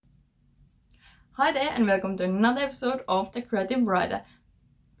Hi there, and welcome to another episode of the Creative Writer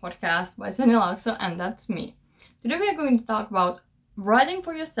podcast by Sani Laakso, and that's me. Today we are going to talk about writing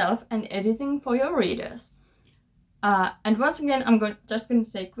for yourself and editing for your readers. And once again, I'm just going to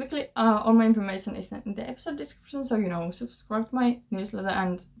say quickly, all my information is in the episode description, so subscribe to my newsletter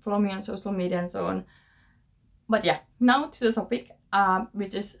and follow me on social media and so on. But yeah, now to the topic,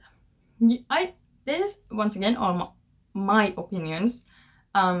 which is this is once again all my opinions.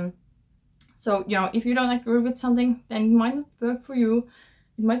 So, if you don't agree with something, then it might not work for you.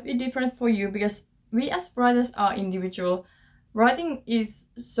 It might be different for you because we as writers are individual. Writing is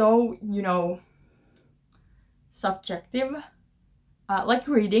so, subjective, like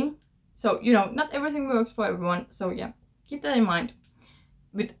reading. So, not everything works for everyone. So, yeah, keep that in mind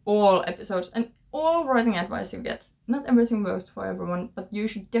with all episodes and all writing advice you get. Not everything works for everyone, but you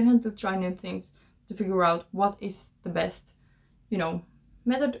should definitely try new things to figure out what is the best,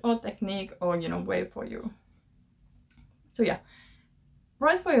 method or technique or way for you. So yeah,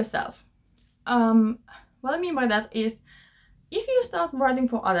 write for yourself. What I mean by that is, if you start writing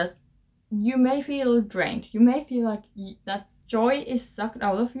for others, you may feel drained. You may feel like that joy is sucked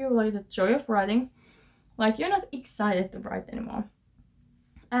out of you, like the joy of writing. Like you're not excited to write anymore.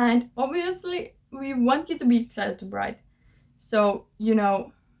 And obviously, we want you to be excited to write. So,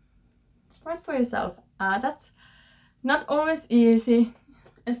 write for yourself. That's not always easy,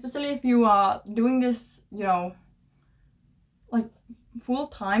 especially if you are doing this, like full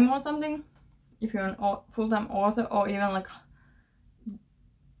time or something. If you're a full-time author, or even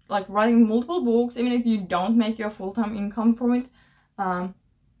like writing multiple books, even if you don't make your full-time income from it,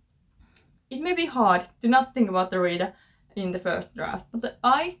 it may be hard to not think about the reader in the first draft. But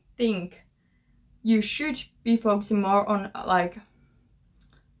I think you should be focusing more on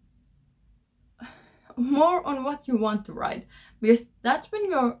what you want to write, because that's when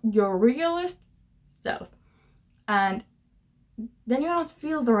you're your realist self, and then you're not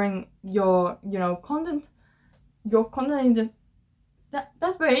filtering your content in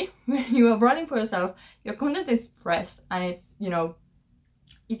that way. When you are writing for yourself, your content is fresh and it's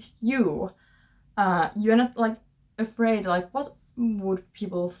it's you. You're not like afraid like what would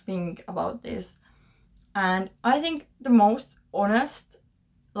people think about this. And I think the most honest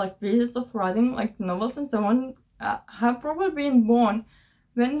pieces of writing, like novels and so on, have probably been born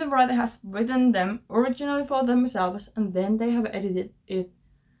when the writer has written them originally for themselves and then they have edited it,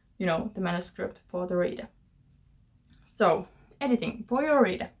 the manuscript for the reader. So, editing for your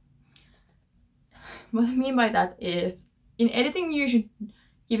reader. What I mean by that is, in editing you should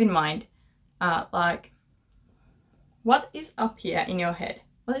keep in mind, what is up here in your head?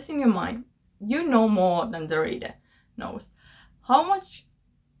 What is in your mind? You know more than the reader knows. How much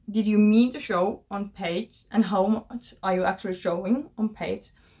did you mean to show on page, and how much are you actually showing on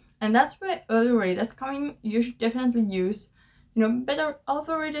page? And that's where early readers come in. You should definitely use, better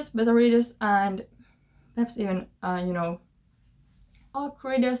alpha readers, beta readers, and perhaps even, ARC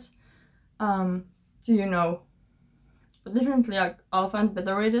readers, but definitely like alpha and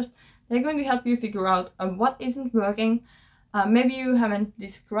beta readers. They're going to help you figure out what isn't working. Maybe you haven't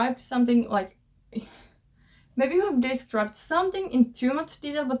described something maybe you have described something in too much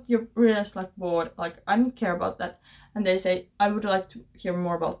detail, but your reader's bored, I don't care about that, and they say, I would like to hear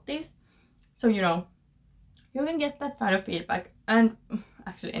more about this. So you can get that kind of feedback, and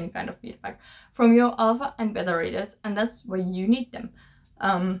actually any kind of feedback, from your alpha and beta readers, and that's why you need them.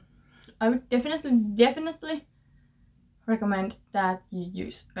 I would definitely recommend that you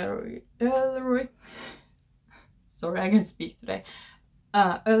use early sorry, I can speak today.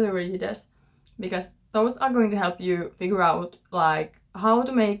 Early readers, because those are going to help you figure out how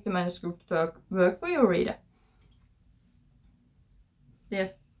to make the manuscript work for your reader.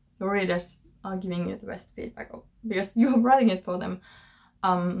 Yes, your readers are giving you the best feedback because you're writing it for them.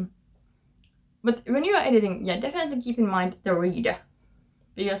 But when you are editing, definitely keep in mind the reader,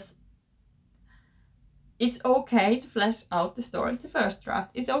 because it's okay to flesh out the story, the first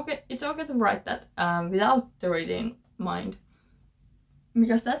draft. It's okay to write that without the reader in mind,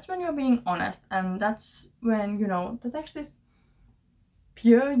 because that's when you're being honest, and that's when the text is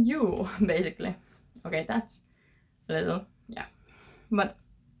pure you, basically. Okay, that's a little, but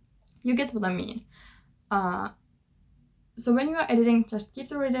you get what I mean. So when you are editing, just keep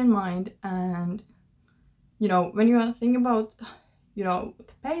the reader in mind, and when you are thinking about the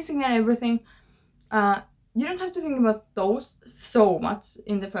pacing and everything, you don't have to think about those so much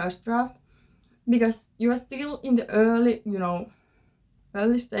in the first draft, because you are still in the early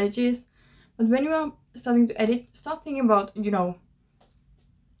stages. But when you are starting to edit, start thinking about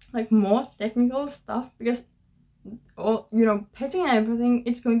more technical stuff, because all, you know, pacing and everything,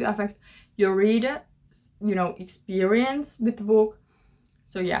 it's going to affect your reader, you know, experience with the book.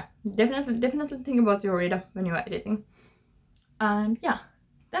 So yeah, definitely think about your reader when you are editing. And yeah,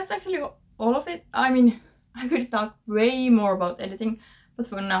 that's actually all of it. I mean, I could talk way more about editing, but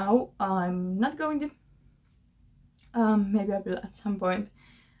for now I'm not going to. Maybe I will at some point.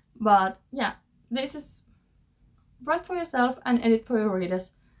 But yeah, this is write for yourself and edit for your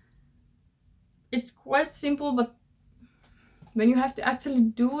readers. It's quite simple, but when you have to actually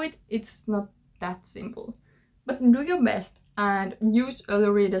do it, it's not that simple. But do your best and use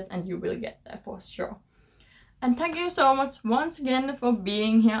other readers and you will get there for sure. And thank you so much once again for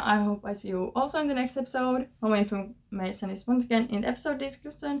being here. I hope I see you also in the next episode. More information is once again in the episode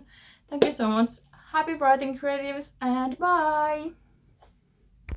description. Thank you so much. Happy writing creatives and bye!